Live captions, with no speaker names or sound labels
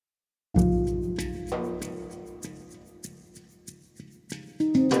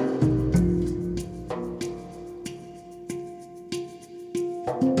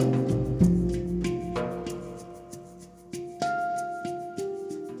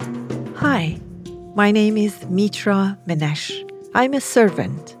Hi, my name is Mitra Minesh. I'm a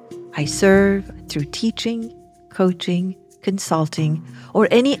servant. I serve through teaching, coaching, consulting, or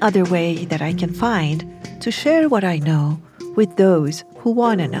any other way that I can find to share what I know with those who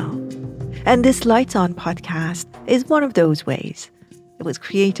want to know. And this Lights On podcast is one of those ways. It was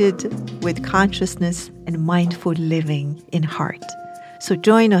created with consciousness and mindful living in heart. So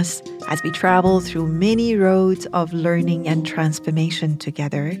join us as we travel through many roads of learning and transformation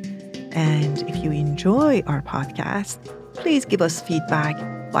together. And if you enjoy our podcast, please give us feedback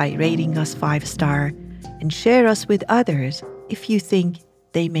by rating us 5-star and share us with others if you think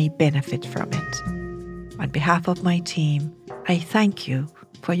they may benefit from it. On behalf of my team, I thank you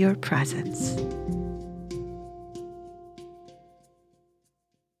for your presence.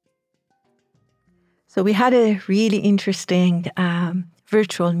 So we had a really interesting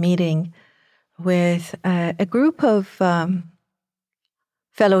virtual meeting with a group of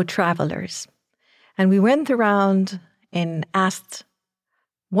fellow travelers. And we went around and asked,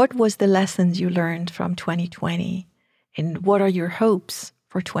 what was the lessons you learned from 2020? And what are your hopes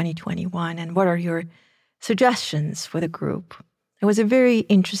for 2021? And what are your suggestions for the group? It was a very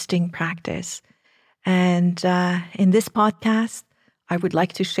interesting practice. And in this podcast, I would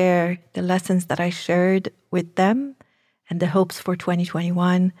like to share the lessons that I shared with them and the hopes for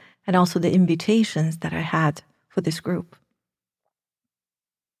 2021, and also the invitations that I had for this group.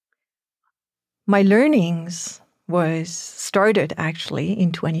 My learnings started actually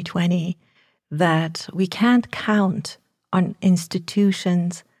in 2020 that we can't count on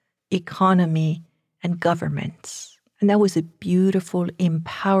institutions, economy, and governments. And that was a beautiful,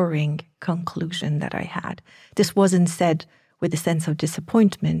 empowering conclusion that I had. This wasn't said with a sense of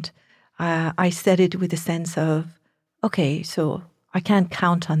disappointment. I said it with a sense of, okay, so I can't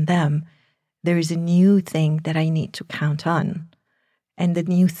count on them. There is a new thing that I need to count on. And the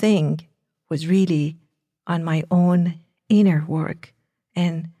new thing was really on my own inner work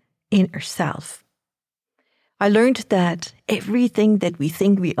and inner self. I learned that everything that we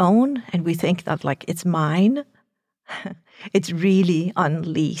think we own and we think that like it's mine, it's really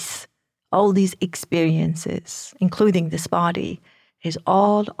on lease. All these experiences, including this body, is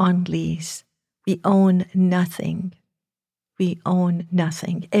all on lease. We own nothing. We own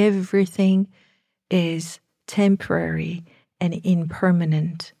nothing. Everything is temporary and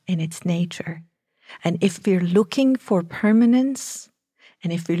impermanent in its nature. And if we're looking for permanence,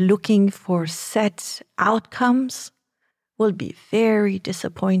 and if we're looking for set outcomes, we'll be very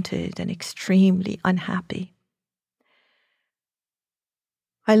disappointed and extremely unhappy.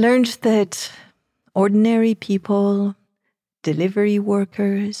 I learned that ordinary people, delivery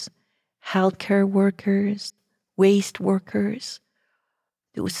workers, healthcare workers, waste workers,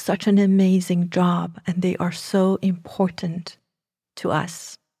 do such an amazing job, and they are so important to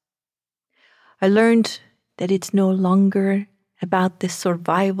us. I learned that it's no longer about the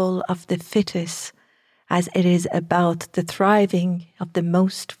survival of the fittest, as it is about the thriving of the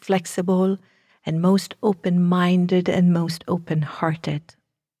most flexible and most open-minded and most open-hearted.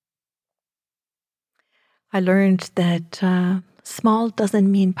 I learned that small doesn't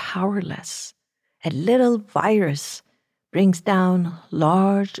mean powerless. A little virus brings down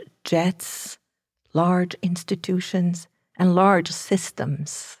large jets, large institutions, and large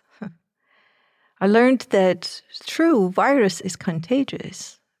systems. I learned that true, virus is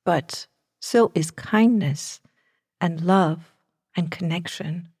contagious, but so is kindness and love and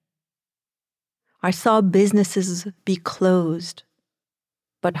connection. I saw businesses be closed,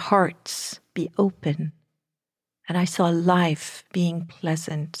 but hearts be open. And I saw life being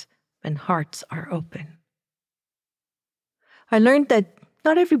pleasant when hearts are open. I learned that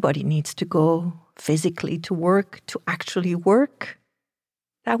not everybody needs to go physically to work to actually work.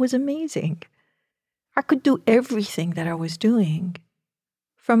 That was amazing. I could do everything that I was doing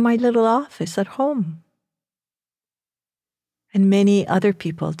from my little office at home. And many other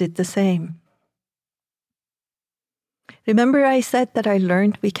people did the same. Remember I said that I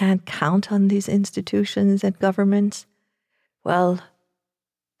learned we can't count on these institutions and governments? Well,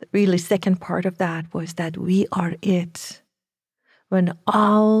 the really second part of that was that we are it. When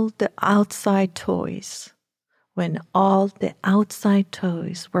all the outside toys were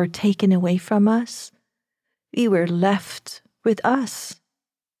taken away from us, we were left with us,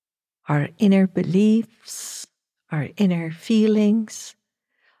 our inner beliefs, our inner feelings,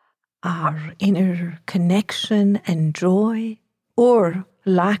 our inner connection and joy, or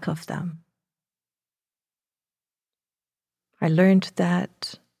lack of them. I learned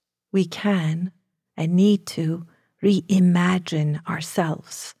that we can and need to reimagine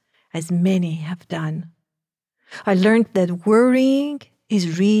ourselves, as many have done. I learned that worrying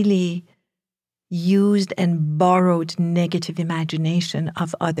is really used and borrowed negative imagination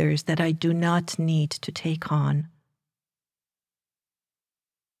of others that I do not need to take on.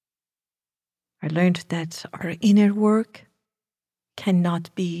 I learned that our inner work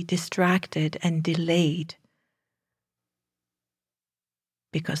cannot be distracted and delayed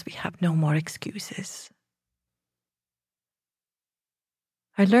because we have no more excuses.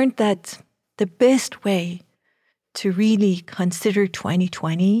 I learned that the best way to really consider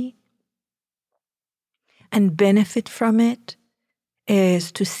 2020 and benefit from it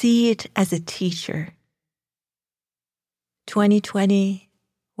is to see it as a teacher. 2020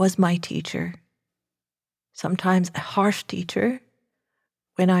 was my teacher, sometimes a harsh teacher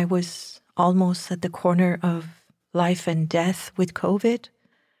when I was almost at the corner of life and death with COVID.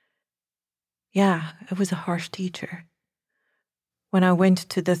 Yeah, it was a harsh teacher. When I went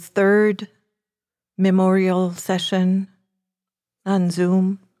to the third memorial session on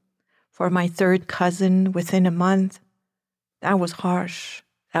Zoom for my third cousin within a month, that was harsh.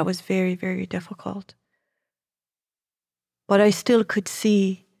 That was very, very difficult. But I still could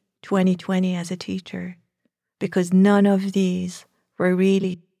see 2020 as a teacher because none of these were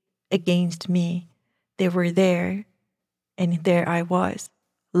really against me. They were there, and there I was,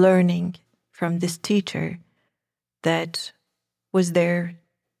 learning from this teacher that was there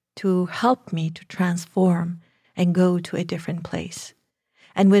to help me to transform and go to a different place.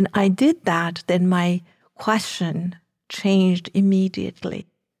 And when I did that, then my question changed immediately.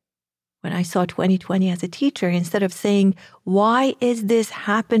 When I saw 2020 as a teacher, instead of saying, why is this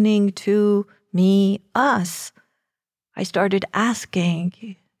happening to me, us? I started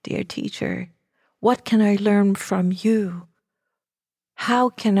asking, dear teacher, what can I learn from you? How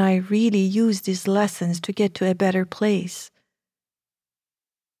can I really use these lessons to get to a better place?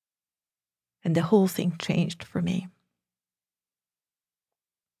 And the whole thing changed for me.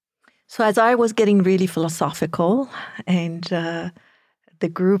 So as I was getting really philosophical and the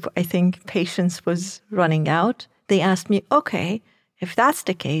group, I think patience was running out, they asked me, okay, if that's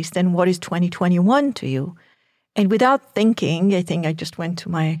the case, then what is 2021 to you? And without thinking, I think I just went to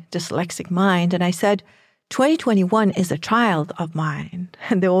my dyslexic mind and I said, 2021 is a child of mine.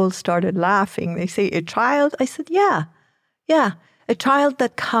 And they all started laughing. They say, a child? I said, yeah, a child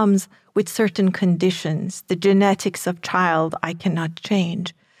that comes with certain conditions. The genetics of child I cannot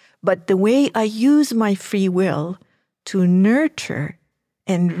change. But the way I use my free will to nurture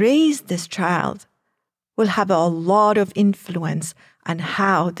and raise this child will have a lot of influence on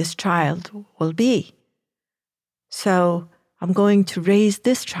how this child will be. So I'm going to raise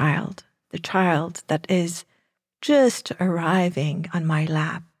this child, the child that is just arriving on my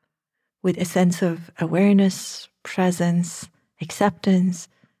lap with a sense of awareness, presence, acceptance,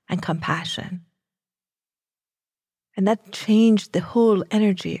 and compassion. And that changed the whole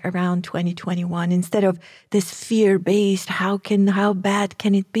energy around 2021. Instead of this fear-based, how bad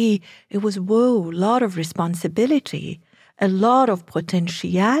can it be? It was, whoa, a lot of responsibility, a lot of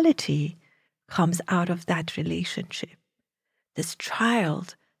potentiality comes out of that relationship. This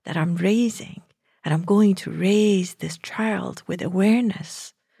child that I'm raising, and I'm going to raise this child with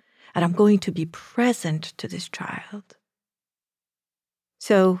awareness, and I'm going to be present to this child.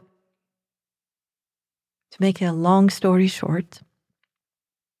 So, to make a long story short,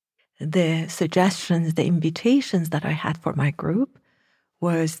 the suggestions, the invitations that I had for my group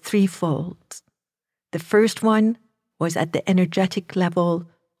was threefold. The first one was at the energetic level,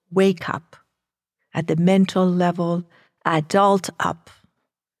 wake up. At the mental level, adult up.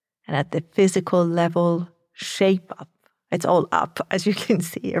 And at the physical level, shape up. It's all up. As you can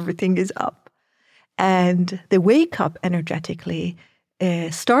see, everything is up. And the wake up energetically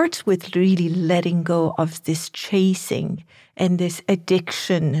starts with really letting go of this chasing and this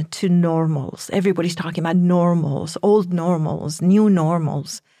addiction to normals. Everybody's talking about normals, old normals, new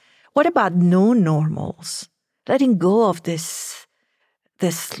normals. What about no normals? Letting go of this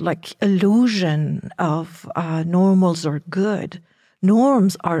like illusion of normals are good.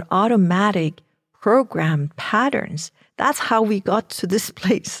 Norms are automatic programmed patterns. That's how we got to this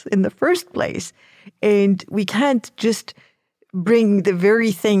place in the first place. And we can't just bring the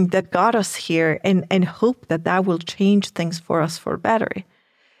very thing that got us here and hope that that will change things for us for better.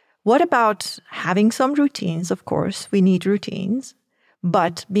 What about having some routines? Of course, we need routines,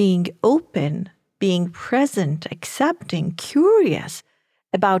 but being open, being present, accepting, curious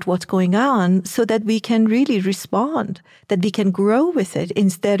about what's going on so that we can really respond, that we can grow with it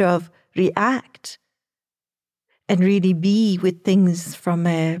instead of react and really be with things from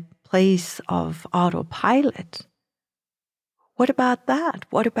a place of autopilot. What about that?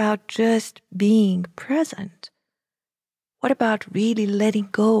 What about just being present? What about really letting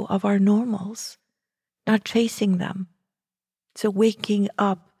go of our normals not chasing them. So waking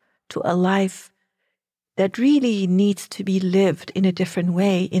up to a life that really needs to be lived in a different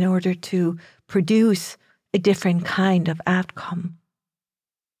way in order to produce a different kind of outcome.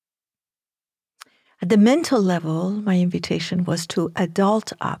 At the mental level, my invitation was to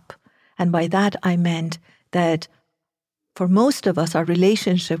adult up. And by that, I meant that for most of us, our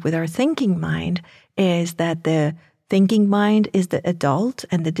relationship with our thinking mind is that the thinking mind is the adult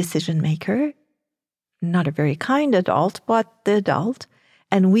and the decision maker. Not a very kind adult, but the adult.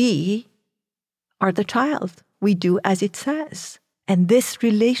 And we are the child. We do as it says. And this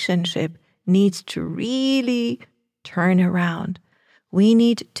relationship needs to really turn around. We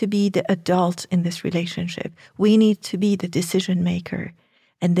need to be the adult in this relationship. We need to be the decision maker.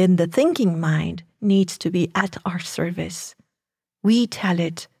 And then the thinking mind needs to be at our service. We tell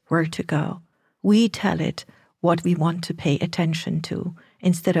it where to go. We tell it what we want to pay attention to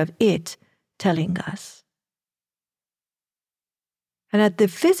instead of it telling us. And at the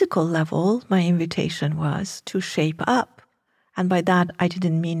physical level, my invitation was to shape up. And by that, I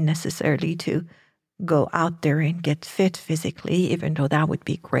didn't mean necessarily to go out there and get fit physically, even though that would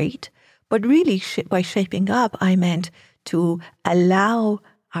be great. But really, by shaping up, I meant to allow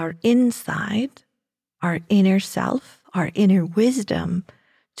our inside, our inner self, our inner wisdom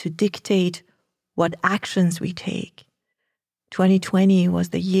to dictate what actions we take. 2020 was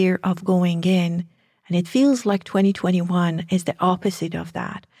the year of going in, and it feels like 2021 is the opposite of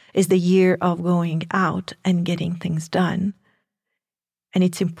that, is the year of going out and getting things done. And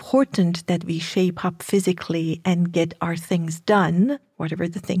it's important that we shape up physically and get our things done, whatever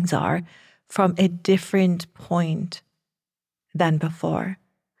the things are, from a different point than before.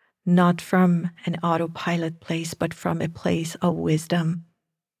 Not from an autopilot place, but from a place of wisdom,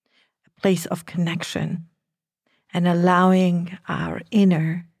 a place of connection, and allowing our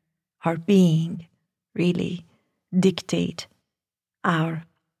inner, our being, really dictate our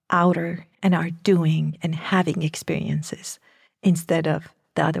outer and our doing and having experiences instead of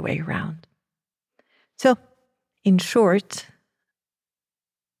the other way around. So, in short,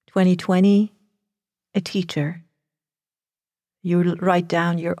 2020, a teacher. You write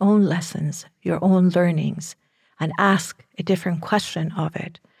down your own lessons, your own learnings, and ask a different question of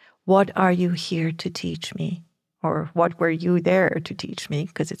it. What are you here to teach me? Or what were you there to teach me?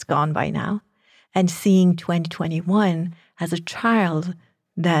 Because it's gone by now. And seeing 2021 as a child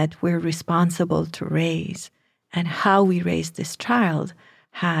that we're responsible to raise. And how we raise this child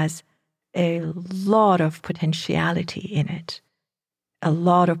has a lot of potentiality in it. A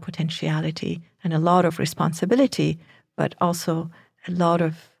lot of potentiality and a lot of responsibility, but also a lot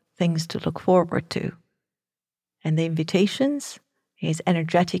of things to look forward to. And the invitations is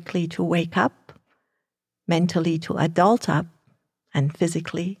energetically to wake up, mentally to adult up, and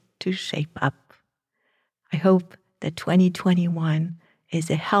physically to shape up. I hope that 2021 is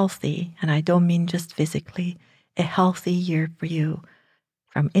a healthy, and I don't mean just physically, a healthy year for you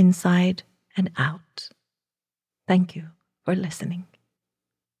from inside and out. Thank you for listening.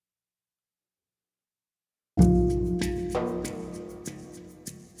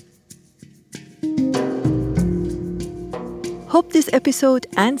 Hope this episode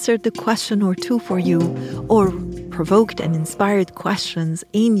answered the question or two for you, or provoked and inspired questions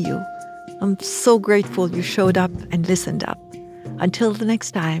in you. I'm so grateful you showed up and listened up. Until the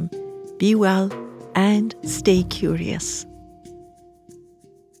next time, be well and stay curious.